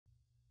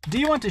Do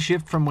you want to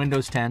shift from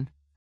Windows 10?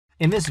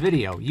 In this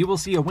video, you will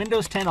see a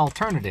Windows 10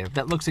 alternative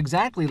that looks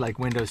exactly like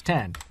Windows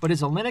 10, but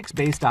is a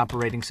Linux-based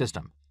operating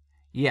system.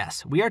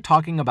 Yes, we are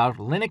talking about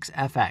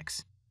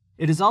LinuxFX.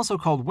 It is also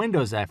called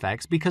Windows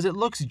FX because it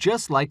looks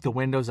just like the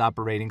Windows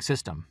operating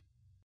system.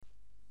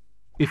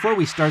 Before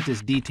we start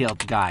this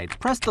detailed guide,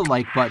 press the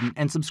like button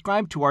and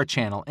subscribe to our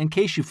channel in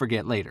case you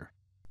forget later.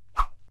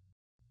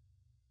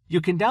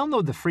 You can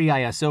download the free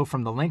ISO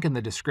from the link in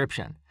the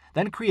description,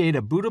 then create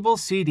a bootable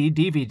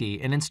CD/DVD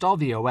and install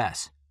the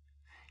OS.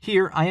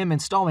 Here, I am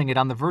installing it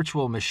on the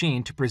virtual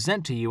machine to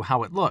present to you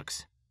how it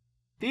looks.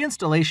 The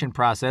installation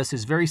process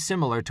is very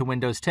similar to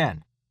Windows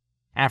 10.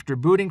 After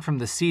booting from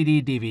the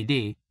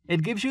CD/DVD,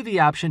 it gives you the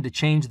option to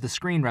change the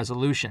screen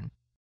resolution.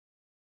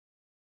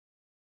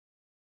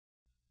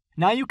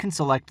 Now you can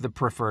select the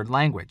preferred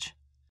language.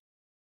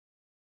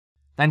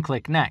 Then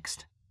click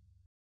Next.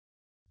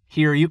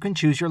 Here you can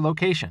choose your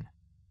location.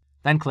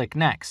 Then click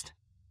Next.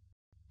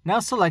 Now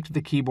select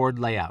the keyboard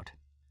layout.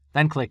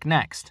 Then click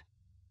Next.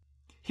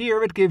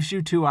 Here it gives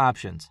you two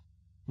options.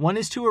 One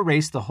is to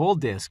erase the whole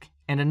disk,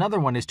 and another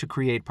one is to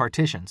create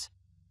partitions.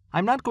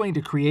 I'm not going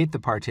to create the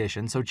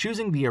partition, so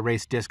choosing the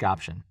Erase Disk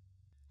option.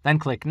 Then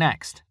click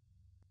Next.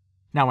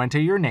 Now enter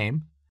your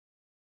name,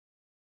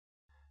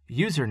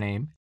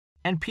 username,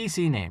 and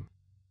PC name.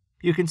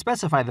 You can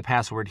specify the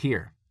password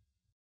here.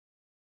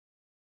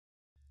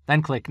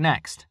 Then click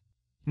Next.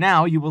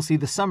 Now you will see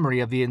the summary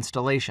of the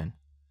installation.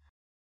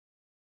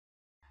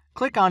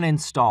 Click on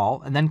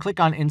Install and then click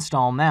on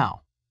Install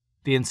Now.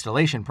 The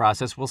installation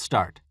process will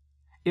start.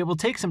 It will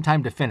take some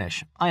time to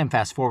finish. I am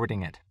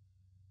fast-forwarding it.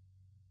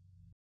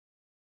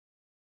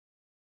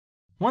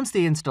 Once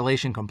the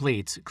installation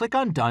completes, click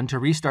on Done to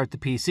restart the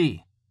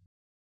PC.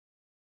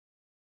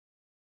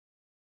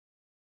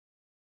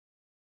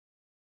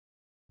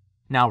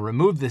 Now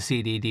remove the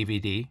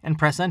CD/DVD and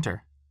press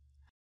Enter.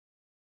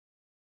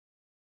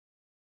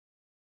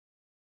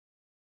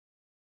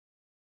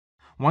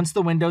 Once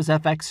the Windows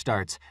FX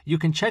starts, you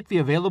can check the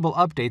available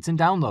updates and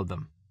download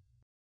them.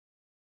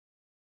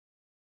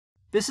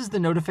 This is the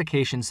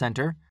Notification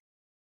Center,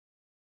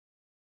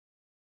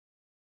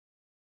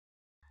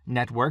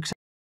 Networks,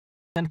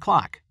 and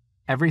Clock.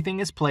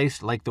 Everything is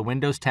placed like the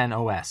Windows 10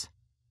 OS.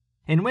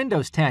 In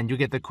Windows 10, you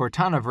get the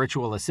Cortana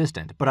Virtual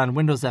Assistant, but on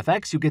Windows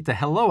FX, you get the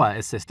Helloa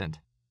Assistant.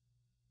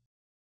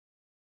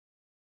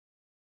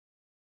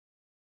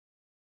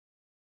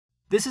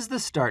 This is the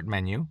Start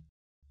menu.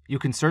 You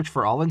can search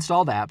for all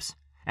installed apps,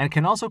 and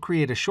can also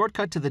create a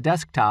shortcut to the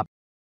desktop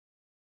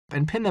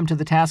and pin them to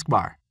the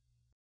taskbar.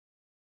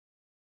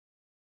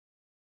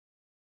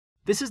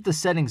 This is the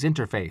Settings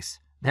interface.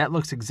 That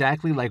looks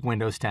exactly like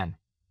Windows 10.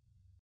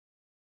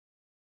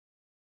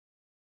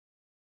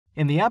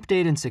 In the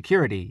Update and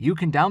Security, you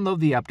can download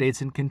the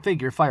updates and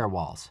configure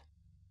firewalls.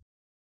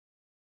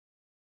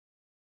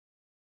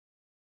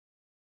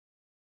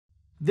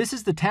 This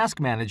is the Task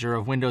Manager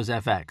of Windows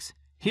FX.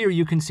 Here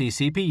you can see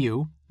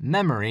CPU,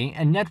 memory,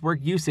 and network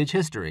usage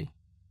history.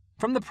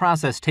 From the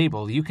process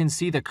table, you can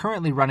see the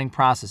currently running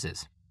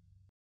processes.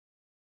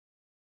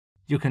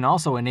 You can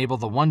also enable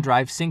the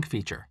OneDrive Sync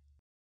feature.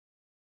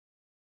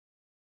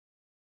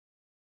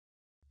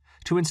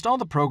 To install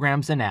the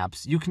programs and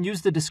apps, you can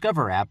use the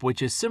Discover app,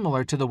 which is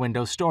similar to the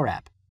Windows Store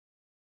app.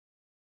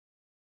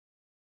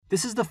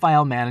 This is the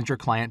File Manager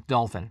client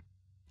Dolphin.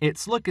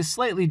 Its look is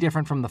slightly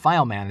different from the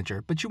File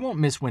Manager, but you won't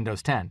miss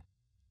Windows 10.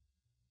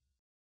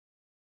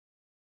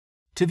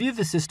 To view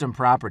the system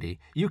property,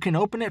 you can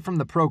open it from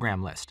the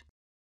program list.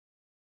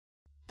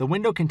 The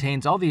window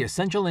contains all the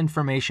essential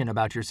information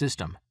about your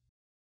system.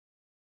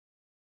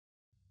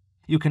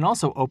 You can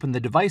also open the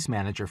Device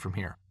Manager from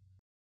here.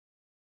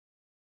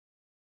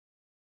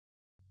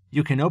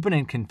 You can open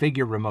and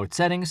configure remote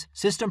settings,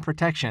 system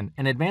protection,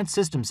 and advanced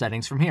system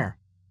settings from here.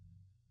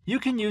 You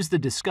can use the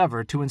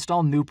Discover to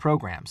install new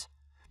programs.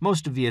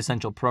 Most of the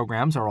essential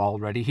programs are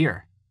already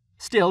here.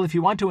 Still, if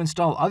you want to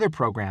install other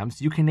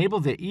programs, you can enable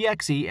the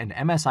EXE and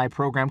MSI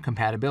program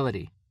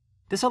compatibility.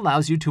 This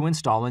allows you to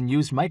install and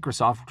use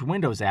Microsoft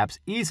Windows apps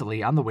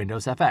easily on the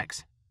Windows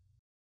FX.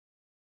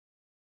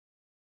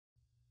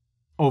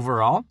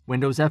 Overall,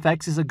 Windows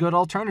FX is a good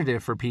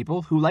alternative for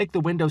people who like the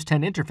Windows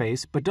 10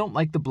 interface but don't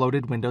like the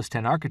bloated Windows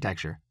 10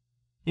 architecture.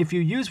 If you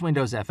use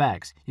Windows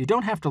FX, you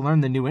don't have to learn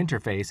the new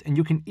interface and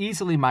you can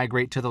easily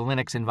migrate to the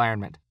Linux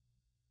environment.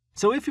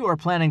 So if you are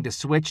planning to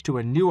switch to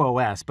a new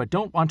OS but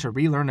don't want to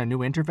relearn a new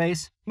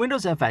interface,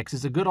 Windows FX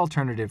is a good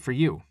alternative for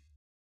you.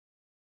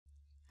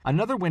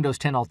 Another Windows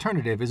 10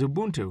 alternative is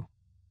Ubuntu.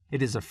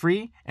 It is a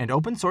free and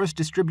open-source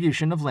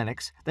distribution of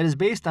Linux that is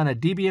based on a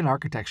Debian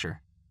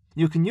architecture.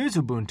 You can use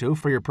Ubuntu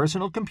for your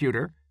personal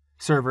computer,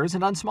 servers,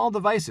 and on small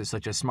devices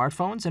such as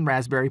smartphones and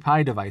Raspberry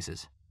Pi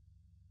devices.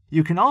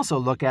 You can also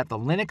look at the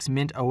Linux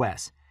Mint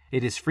OS.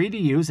 It is free to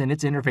use and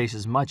its interface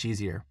is much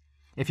easier.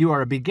 If you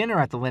are a beginner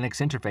at the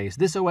Linux interface,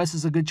 this OS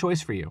is a good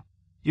choice for you.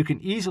 You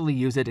can easily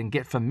use it and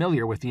get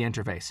familiar with the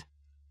interface.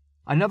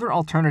 Another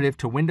alternative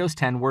to Windows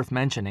 10 worth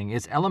mentioning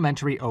is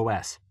Elementary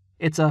OS.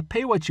 It's a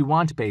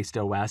pay-what-you-want based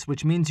OS,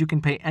 which means you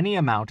can pay any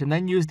amount and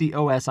then use the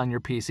OS on your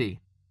PC.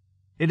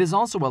 It is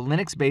also a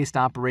Linux-based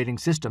operating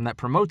system that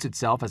promotes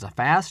itself as a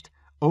fast,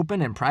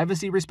 open, and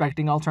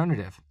privacy-respecting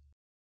alternative.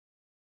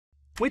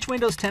 Which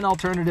Windows 10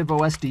 alternative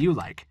OS do you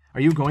like? Are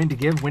you going to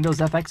give Windows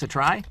FX a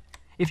try?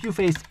 If you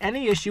faced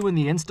any issue in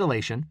the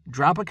installation,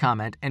 drop a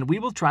comment and we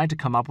will try to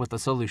come up with a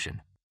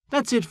solution.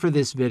 That's it for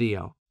this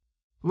video.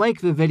 Like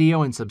the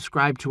video and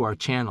subscribe to our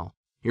channel.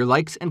 Your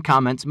likes and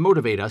comments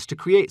motivate us to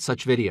create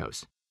such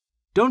videos.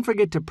 Don't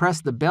forget to press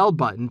the bell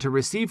button to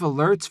receive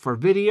alerts for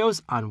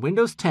videos on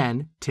Windows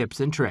 10 tips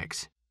and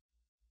tricks.